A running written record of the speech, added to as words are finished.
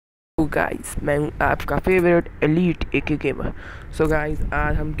Guys, मैं हूं आपका फेवरेट एलीट एके गेमर। सो गाइस,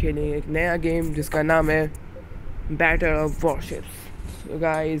 आज हम खेलेंगे एक नया गेम जिसका नाम है battle of warships. So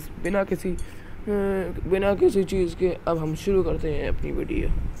guys, बिना किसी चीज़ के अब हम शुरू करते हैं अपनी वीडियो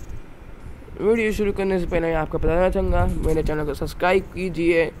शुरू करने से पहले आपको बताना चाहूँगा, मेरे चैनल को सब्सक्राइब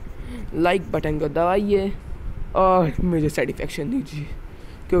कीजिए, लाइक बटन को दबाइए और मुझे सेटिस्फेक्शन दीजिए,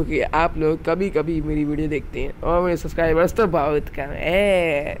 क्योंकि आप लोग कभी कभी मेरी वीडियो देखते हैं और मेरे सब्सक्राइबर्स तो बहुत कम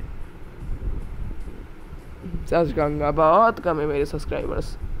है। सच कहूँगा, बहुत कम है मेरे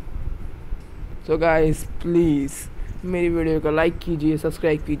सब्सक्राइबर्स। सो गाइस, प्लीज़ मेरी वीडियो को लाइक कीजिए,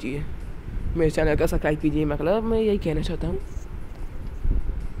 सब्सक्राइब कीजिए, मेरे चैनल का सब्सक्राइब कीजिए, मतलब मैं यही कहना चाहता हूँ,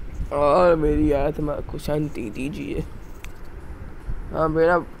 और मेरी आत्मा को शांति दीजिए। हाँ,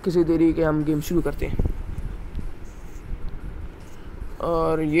 बिना किसी देरी के हम गेम शुरू करते हैं।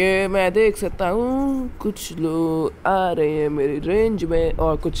 और ये मैं देख सकता हूँ कुछ लोग आ रहे हैं मेरी रेंज में,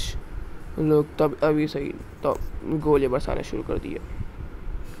 और कुछ लोग तब अभी सही तो गोले बरसाने शुरू कर दिए।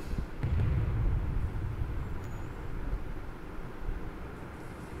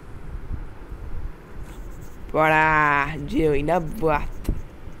 बड़ा जी हुई ना बात।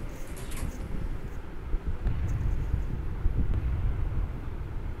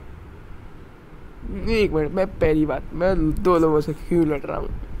 एक मिनट, मैं दो लोगों से क्यों लड़ रहा हूँ?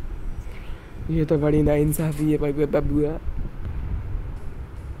 ये तो बड़ी नाइंसाफी है भाई बबुआ।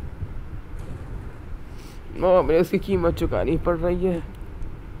 मुझे उसकी कीमत चुकानी पड़ रही है।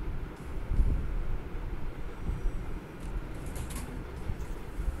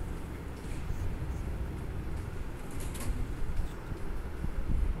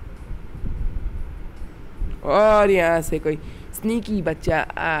 और यहाँ से कोई स्नीकी बच्चा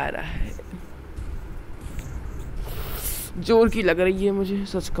आ रहा है, जोर की लग रही है मुझे,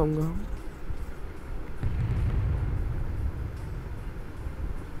 सच कहूँगा।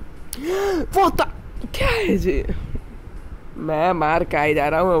 वो क्या है जी? मैं मार खाए जा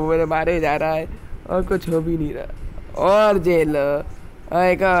रहा हूँ, मेरे मारे जा रहा है और कुछ हो भी नहीं रहा। और जेल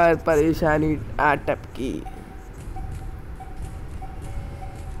एक और परेशानी आ टपकी।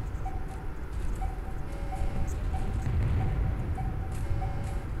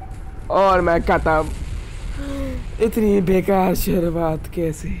 और मैं खत्म। इतनी बेकार शुरुआत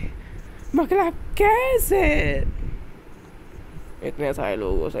कैसे, मतलब कैसे? इतने सारे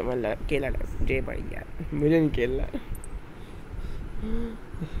लोगों से मैं खेला जे बढ़िया, मुझे नहीं खेलना।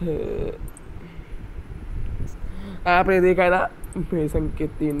 आपने देखा ना मेरे संग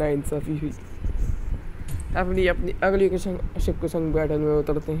कितनी नाइंसाफी हुई। अपनी अपनी अगली के शिप के संग बैटल में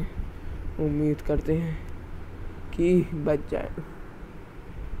उतरते हैं, उम्मीद करते हैं कि बच जाए।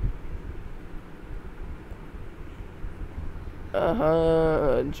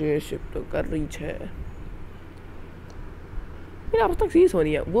 हाँ, जे शिप तो कर रही है। मेरा अब तक सीरीज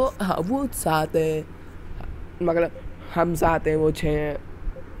होनी है वो। हाँ, वो 7 है, मतलब हम 7 हैं, वो 6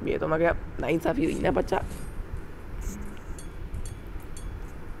 हैं। ये तो मगर नाइंसाफी हुई ना बच्चा।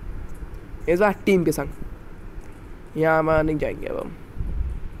 इस बार टीम के संग यहाँ हमारा नहीं जाएंगे। अब हम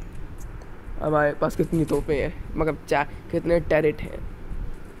हमारे पास कितनी तोपें हैं, मतलब कितने टैरेट हैं?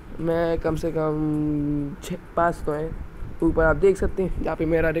 मैं कम से कम 5 तो हैं। ऊपर आप देख सकते हैं, जहाँ पे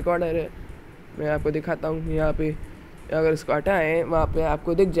मेरा रिकॉर्डर है, मैं आपको दिखाता हूँ। यहाँ पे अगर इसको हटाएं, वहाँ पे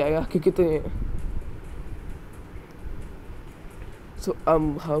आपको दिख जाएगा कि कितने हैं। सो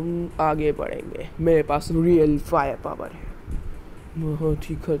अब हम आगे बढ़ेंगे। मेरे पास रियल फायर पावर है, बहुत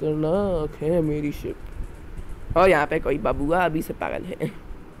ही खतरनाक है मेरी शिप। और यहाँ पे कोई बबुआ अभी से पागल है।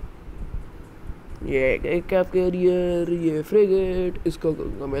 ये एक कैरियर, ये फ्रिगेट, इसको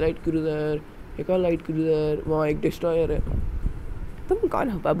मैं लाइट क्रूजर, एक और लाइट क्रूजर, वहाँ एक डिस्ट्रॉयर है। तुम कौन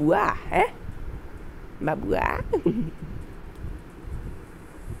हो बबुआ? है बबुआ?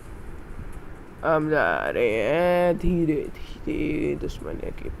 हम जा रहे हैं धीरे धीरे दुश्मन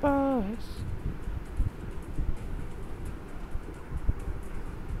के पास।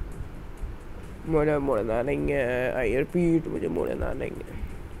 मुझे मुड़ना नहीं है, आई रिपीट, मुझे मुड़ना नहीं है।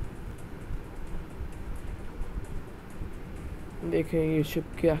 देखें ये शिप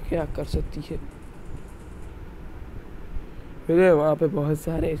क्या क्या कर सकती है। फिर वहाँ पे बहुत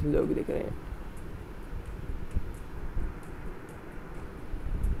सारे लोग दिख रहे हैं।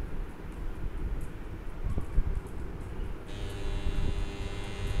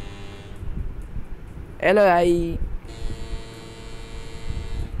 हेलो आई।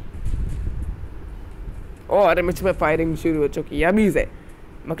 और मुझ में फायरिंग शुरू हो चुकी है अभी से।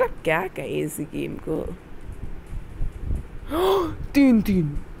 मतलब क्या कहें इस गेम को। 3-3।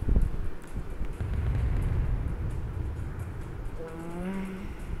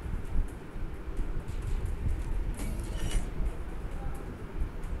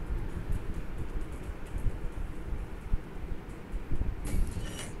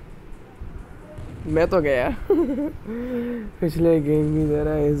 मैं तो गया। पिछले गेम की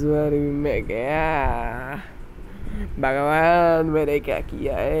तरह इस बार भी मैं गया। भगवान मैंने क्या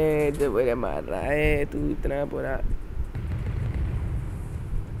किया है जो मुझे मार रहा है तू इतना बुरा।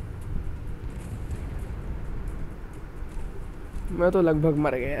 मैं तो लगभग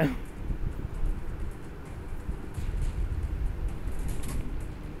मर गया।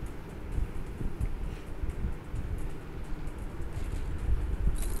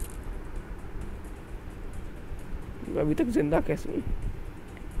 अभी तक जिंदा कैसे हूँ?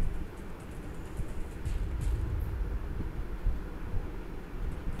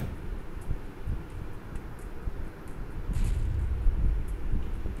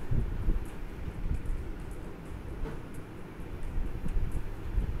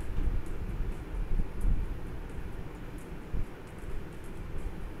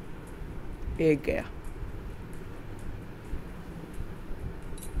 एक गया।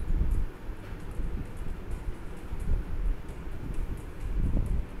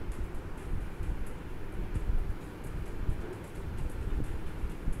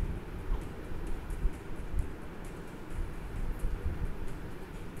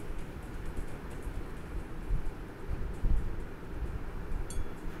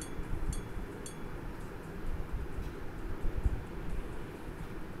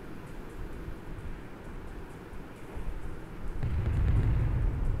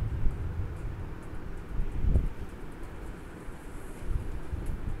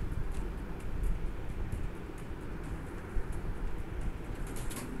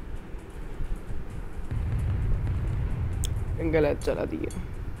 गलत चला दिया।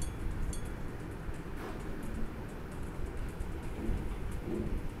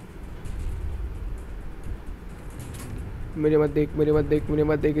 मेरे मत देख, मेरे मत देख, मेरे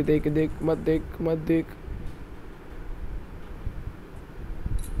मत देख, देख देख मत देख, मत देख।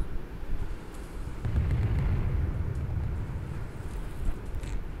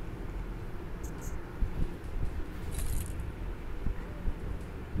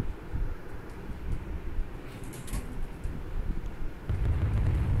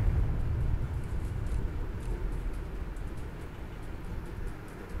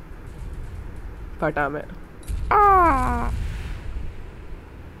 फटा मैं।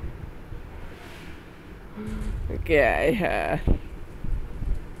 क्या है यार?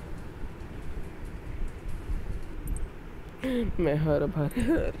 मैं हर बार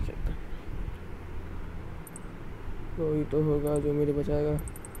हार जाता। कोई तो होगा जो मेरे बचाएगा।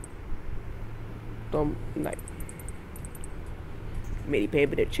 तुम नहीं। मेरी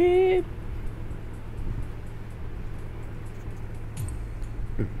फेवरेट शिप।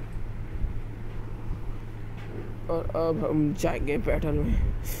 और अब हम जाएंगे बैटल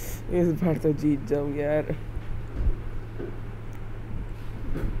में। इस बार तो जीत जाऊं यार।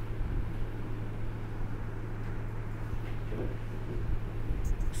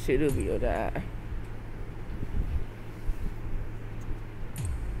 शुरू भी हो रहा है।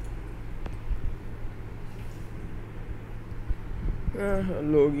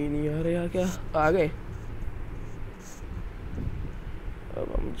 लोग ही नहीं आ रहे यार। क्या आ गए?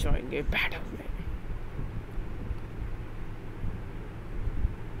 अब हम जाएंगे बैटल में।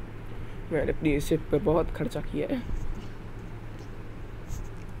 मैंने अपनी शिप पे बहुत खर्चा किया है।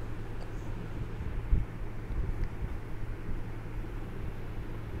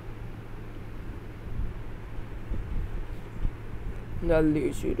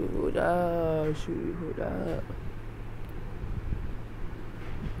 जल्दी शुरू हो जा, शुरू हो जा।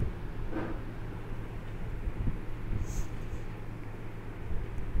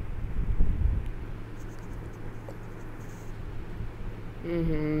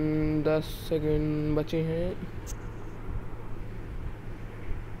 हम्म, 10 सेकंड बचे हैं।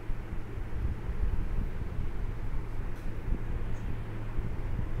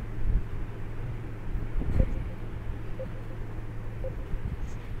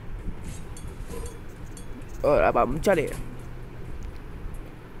 और अब हम चले।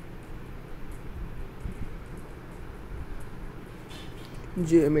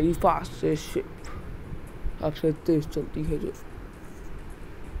 ये मेरी फास्ट शिप आपसे तेज चलती है जो।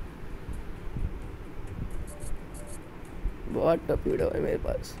 बहुत टपीडो है मेरे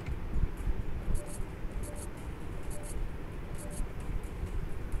पास।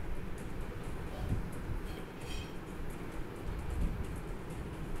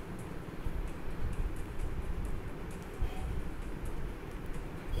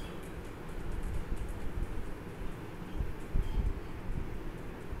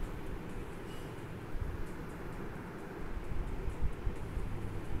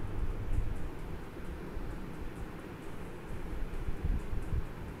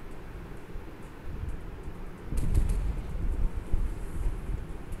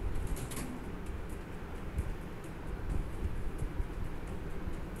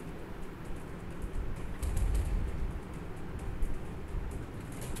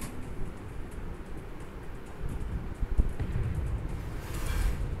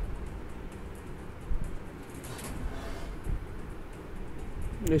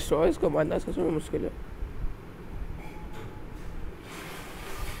 डिस्ट्रॉयर्स को मारना सच में मुश्किल है।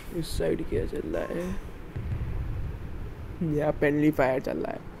 इस साइड क्या चल रहा है? यहाँ पेनली फायर चल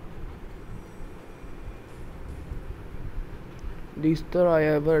रहा है।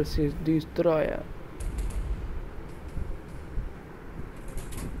 Destroyer versus destroyer.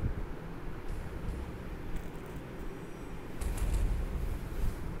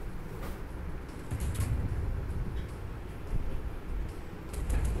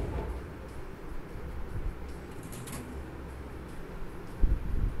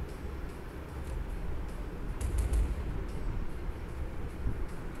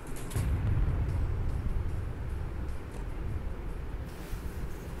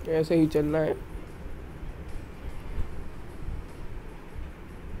 ऐसे ही चलना है।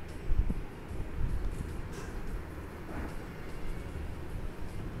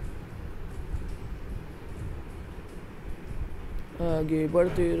 आगे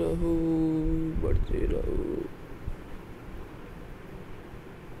बढ़ते रहो, बढ़ते रहो।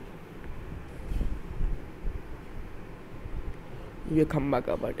 ये खम्बा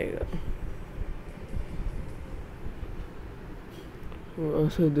का बटेगा।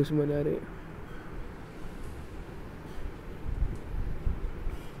 ऐसे दुश्मन आ रहे।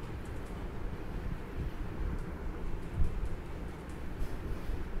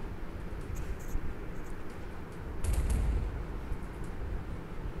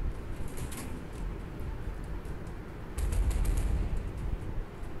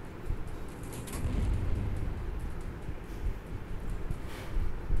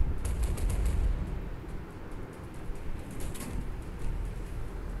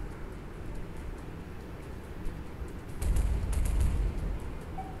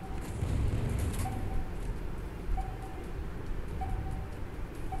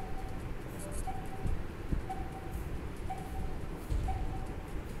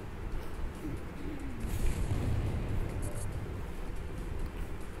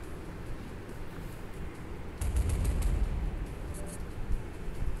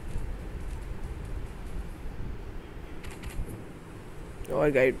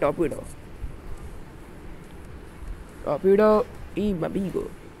 और गाइड टॉर्पीडो, टॉर्पीडो ई मबीगो।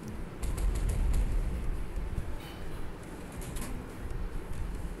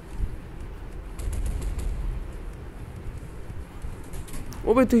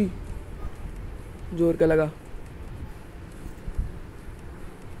 वो भी थी, जोर का लगा।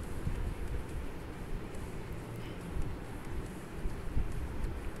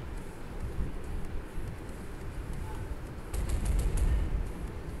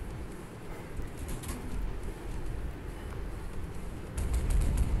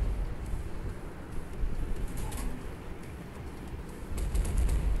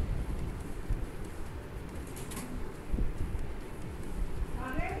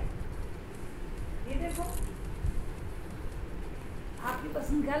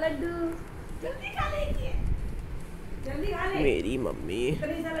 पसंद का लड्डू जल्दी खा लेंगे, जल्दी खा ले। मेरी मम्मी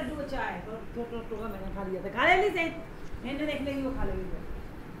इतनी सा लड्डू बचा है तो टोकरा मैंने खा लिया था। खा ले ली से मैंने देख लेगी वो खा लेगी।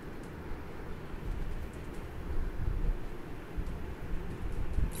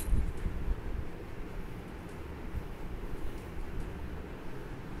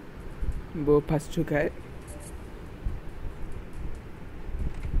 वो फंस चुका है।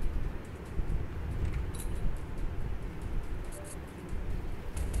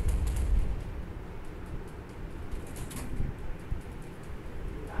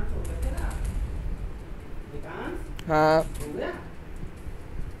 हाँ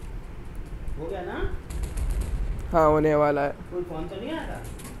हो गया ना? हाँ होने वाला है। कोई फोन तो नहीं आया था?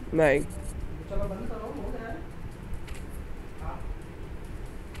 नहीं। चलो बंद करो, हो गया है।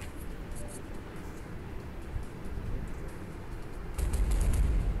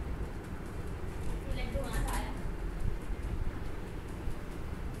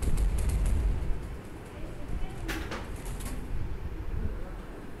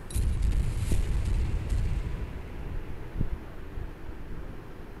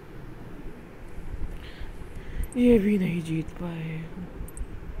 ये भी नहीं जीत पाए।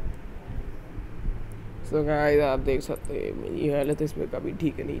 सो गाइस आप देख सकते हैं मेरी हालत इसमें कभी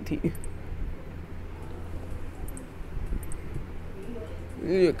ठीक नहीं थी।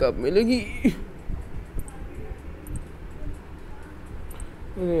 ये कब मिलेगी?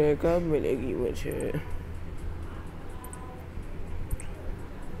 ये कब मिलेगी मुझे?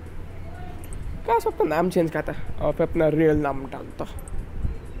 काश अपना नाम चेंज करता और फिर अपना रियल नाम डालता।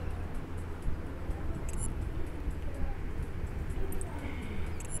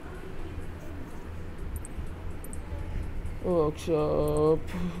 वर्कशॉप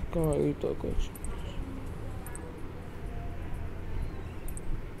कहीं तो कुछ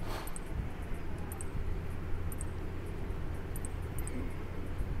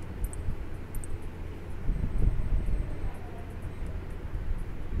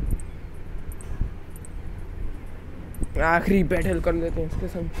आखिरी बैटल कर लेते हैं इसके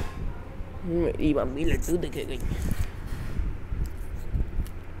संग। मेरी मम्मी लड्डू देखे गई।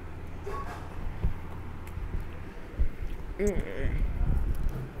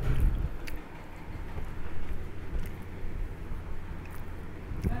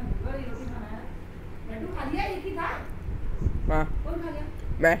 लड्डू खा लिया, एक ही था। हाँ कौन खा लिया?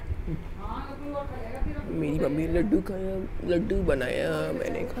 मैं। हाँ तो कोई और खाएगा फिर। मेरी मम्मी लड्डू खाया, लड्डू बनाया,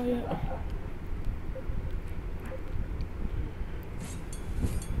 मैंने खाया।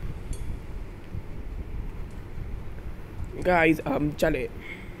 गाइस हम चले।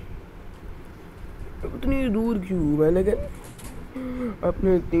 उतनी दूर क्यों? मैं लेकिन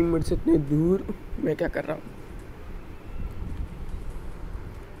अपने टीममेट से इतनी दूर मैं क्या कर रहा हूँ?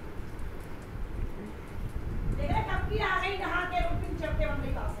 कब की आ गई नहा के रुकिन चढ़ के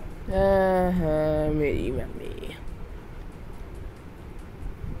मम्मी पास है। हाँ हाँ मेरी मम्मी।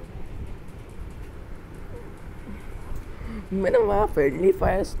 मैंने वहाँ फ्रेंडली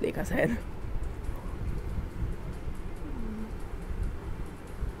फायर्स देखा शायद।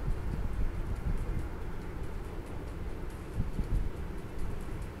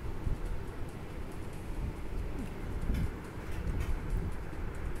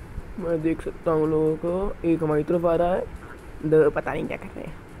 मैं देख सकता हूँ लोगों को। एक हमारी तरफ आ रहा है, दो पता नहीं क्या कर रहे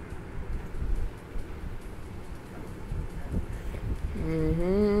हैं।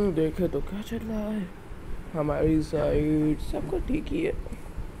 देखे तो क्या चल रहा है। हमारी साइड सब कुछ ठीक ही है।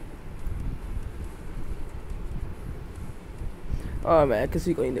 मैं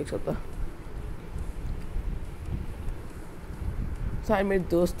किसी को नहीं देख सकता। शायद मेरे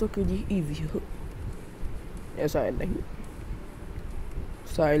दोस्तों के लिए इजी हो, ऐसा है नहीं।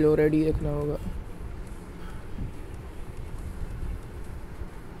 साइल ऑलरेडी देखना होगा।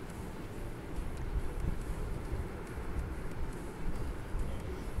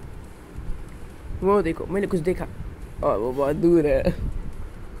 वो देखो मैंने कुछ देखा और वो बहुत दूर है।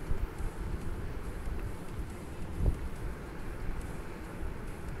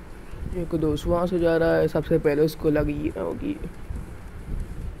 एक दोस्त वहां से जा रहा है, सबसे पहले उसको लगी होगी।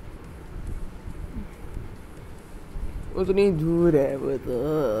 उतनी दूर है वो तो।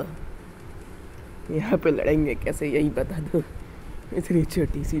 यहाँ पे लड़ेंगे कैसे यही बता दो, इतनी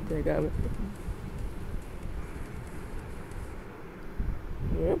छोटी सी जगह में।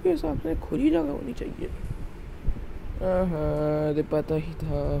 मेरे हिसाब से खुली जगह होनी चाहिए। हाँ तो पता ही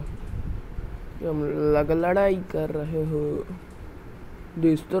था कि हम लड़ाई कर रहे हो।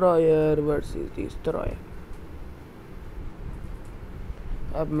 Destroyer versus destroyer.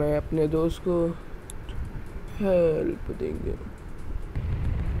 अब मैं अपने दोस्त को हेल्प देंगे।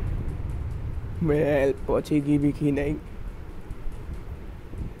 मैं हेल्प पहुंचेगी भी कि नहीं?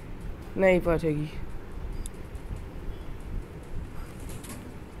 नहीं पहुंचेगी।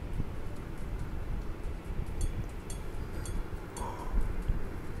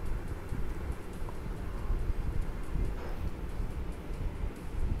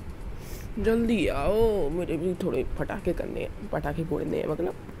 जल्दी आओ, मेरे भी थोड़े पटाखे करने हैं, पटाखे फोड़ने हैं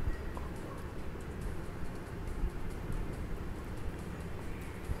मतलब।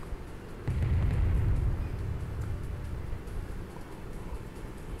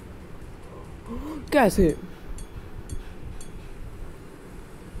 कैसे?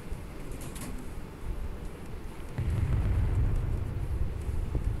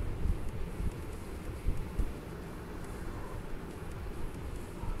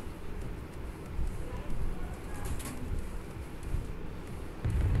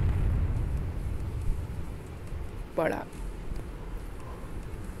 पड़ा।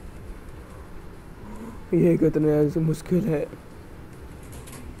 ये कितने से मुश्किल है।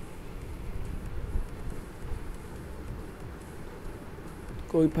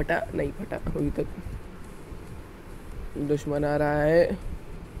 कोई फटा नहीं, फटा अभी तक। दुश्मन आ रहा है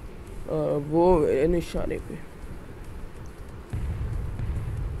वो मेरे निशाने पे।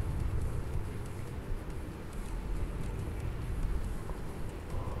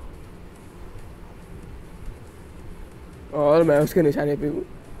 और मैं उसके निशाने पे हूँ।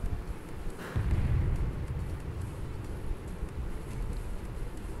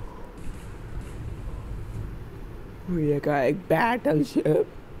 ये का एक बैटलशिप।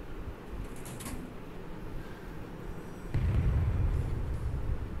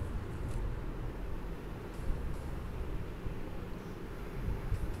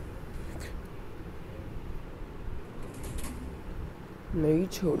 नहीं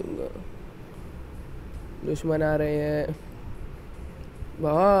छोड़ूंगा। दुश्मन आ रहे हैं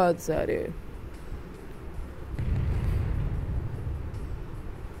बहुत सारे।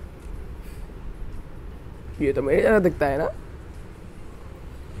 ये तो मेरे जरा दिखता है ना।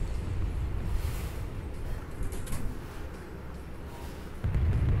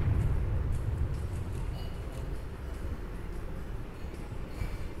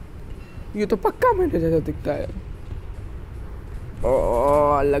 ये तो पक्का मैंने जैसा दिखता है।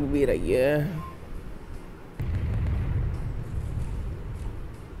 ओ लग भी रही है।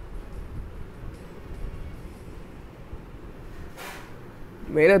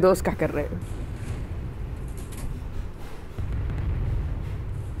 मेरे दोस्त क्या कर रहे हैं?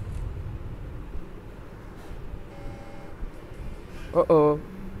 ओ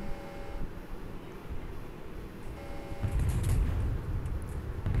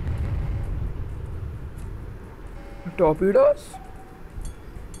टॉर्पीडोस।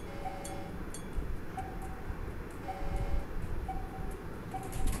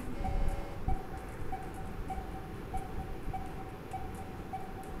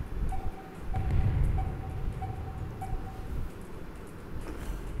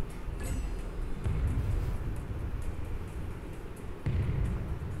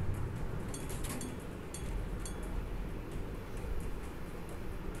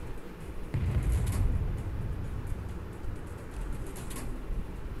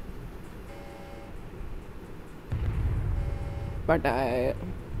 पता है।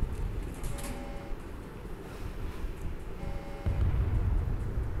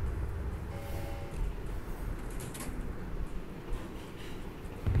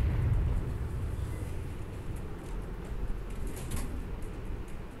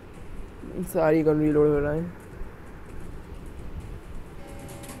 सारी गन रीलोड हो रहा है।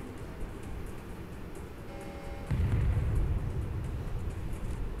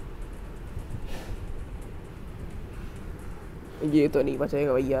 ये तो नहीं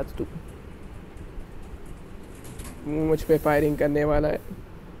बचेगा भैया आज तू। मुझ पे फायरिंग करने वाला है।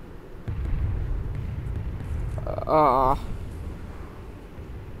 आ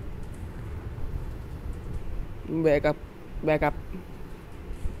बैकअप बैकअप।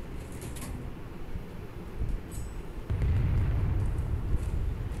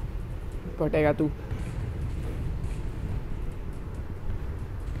 फटेगा तू।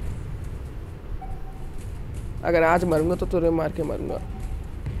 अगर आज मरूंगा तो तुझे मार के मरूंगा।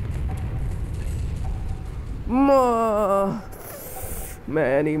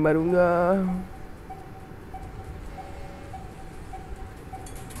 मैं नहीं मरूंगा।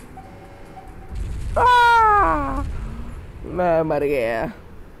 मैं मर गया।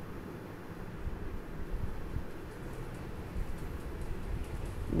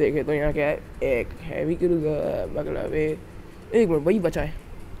 देखे तो यहाँ क्या है, एक हैवी मतलब एक मिनट वही बचा है।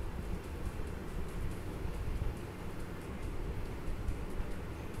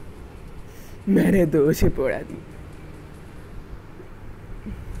 मैंने 2 शिप उड़ा दी।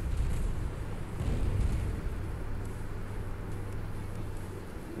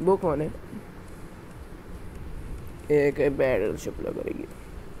 वो कौन है? एक बैटलशिप लग रही है।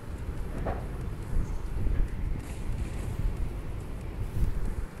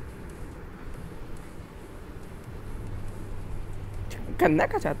 करना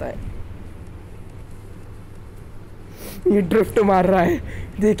क्या चाहता है? ये ड्रिफ्ट मार रहा है,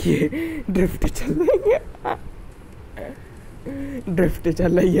 देखिए ड्रिफ्ट चल रही है। ड्रिफ्ट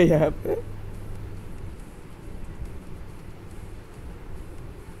चल रही है यहाँ पे।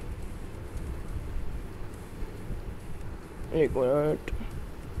 एक मिनट,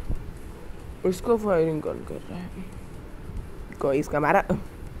 उसको फायरिंग कौन कर रहा है? कोई इसका मारा।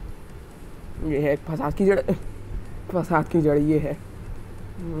 ये है फसाद की जड़। फसाद की जड़ ये है।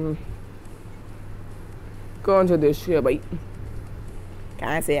 कौन से देश से है भाई?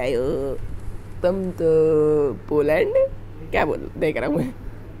 कहाँ से आए हो तुम? तो पोलैंड क्या बोल देख रहा हूँ मैं।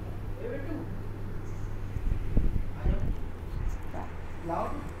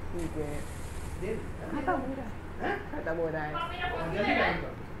 खत्म हो रहा है।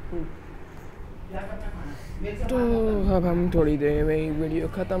 तो अब हम थोड़ी देर में ही वीडियो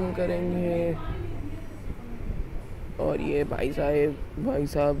ख़त्म करेंगे। और ये भाई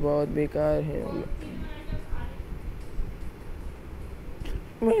साहब बहुत बेकार हैं।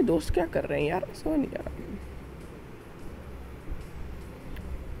 मेरे दोस्त क्या कर रहे हैं यार, समझ नहीं आ रहा।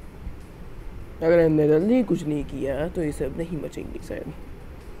 अगर हमने जल्दी कुछ नहीं किया तो ये सब नहीं बचेंगे शायद।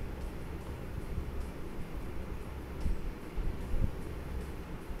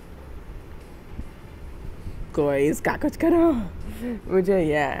 कोई इसका कुछ करो मुझे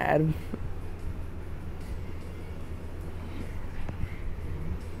यार।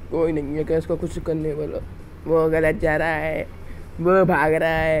 कोई नहीं है क्या इसका कुछ करने वाला? वो गलत जा रहा है, वो भाग रहा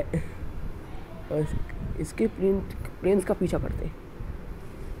है। और इसके प्लेन्स का पीछा करते हैं।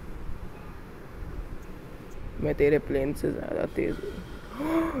 मैं तेरे प्लेन से ज़्यादा तेज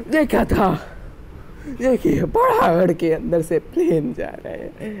हूँ। देखा था, देखिए पहाड़ के अंदर से प्लेन जा रहा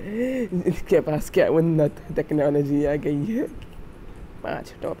है। इसके पास क्या उन्नत टेक्नोलॉजी आ गई है।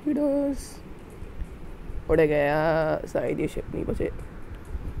 5 टॉर्पीडोस। उड़ गया, शायद ये शिप नहीं बचे,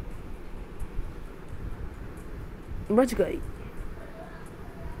 बच गई।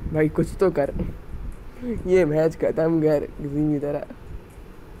 भाई कुछ तो कर, ये मैच खत्म कर किसी भी तरह।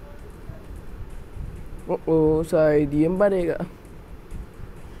 ओ शायद ये मरेगा।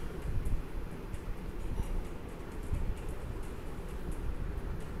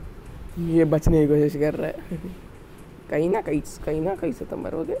 ये बचने की कोशिश कर रहा है। कहीं ना कहीं से तो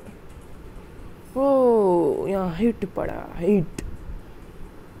मरोगे। ओ यहाँ हिट पड़ा, हिट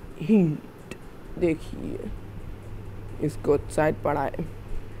हिट देखिए, इसको शायद पड़ा है।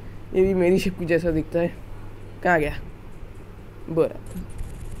 ये भी मेरी शिप की जैसा दिखता है। कहाँ गया बुरा।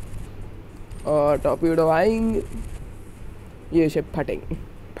 और टॉर्पीडो आएंगे, ये शिप फटेंगे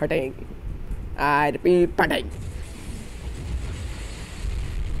फटेंगे, आई रिपीट फटेंगे।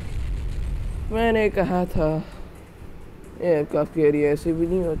 मैंने कहा था एयरक्राफ्ट कैरियर ऐसे भी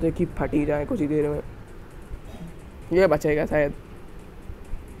नहीं होते कि फट ही जाए कुछ ही देर में। ये बचेगा शायद।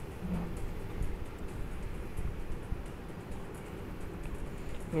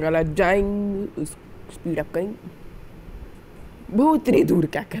 गलत जाएंगे, स्पीड अप करेंगे। बहुत इतनी दूर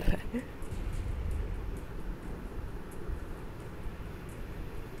क्या कर रहा है।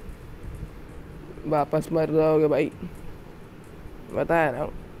 वापस मर जाओगे भाई, बताया ना।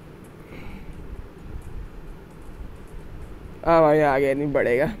 हाँ भाई आगे नहीं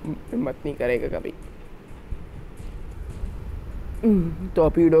बढ़ेगा, हिम्मत नहीं करेगा कभी।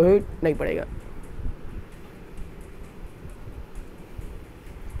 टॉर्पीडो हिट नहीं पड़ेगा।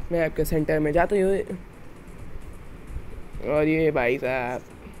 मैं आपके सेंटर में जाते हुए, और ये भाई साहब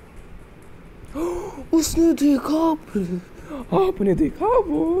उसने देखा, आपने देखा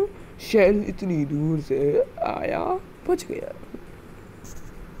वो शेल इतनी दूर से आया, बच गया।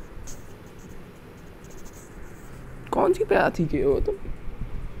 कौन सी प्याथी के हो तुम?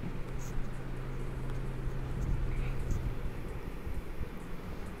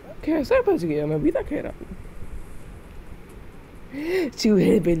 कैसे बच गया, मैं अभी तक कह रहा हूँ।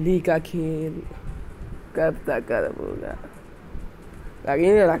 चूहे बिल्ली का खेल कब तक खत्म होगा?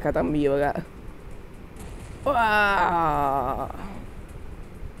 लगे नहीं खत्म भी होगा।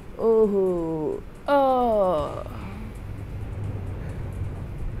 ओहो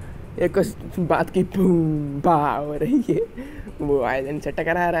ये कुछ बात की बा हो रही है। वो आइलैंड से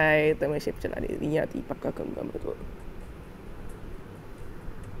टकरा रहा है तो मैं शिप चलाने नहीं आती, पक्का कहूँगा मैं तो।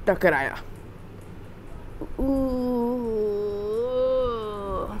 टकराया,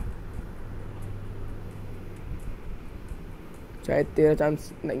 शायद तेरा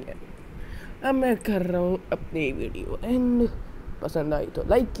चांस नहीं है। अब मैं कर रहा हूँ अपनी वीडियो एंड। पसंद आई तो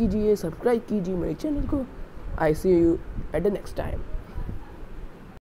लाइक कीजिए, सब्सक्राइब कीजिए मेरे चैनल को। आई सी you at the next time.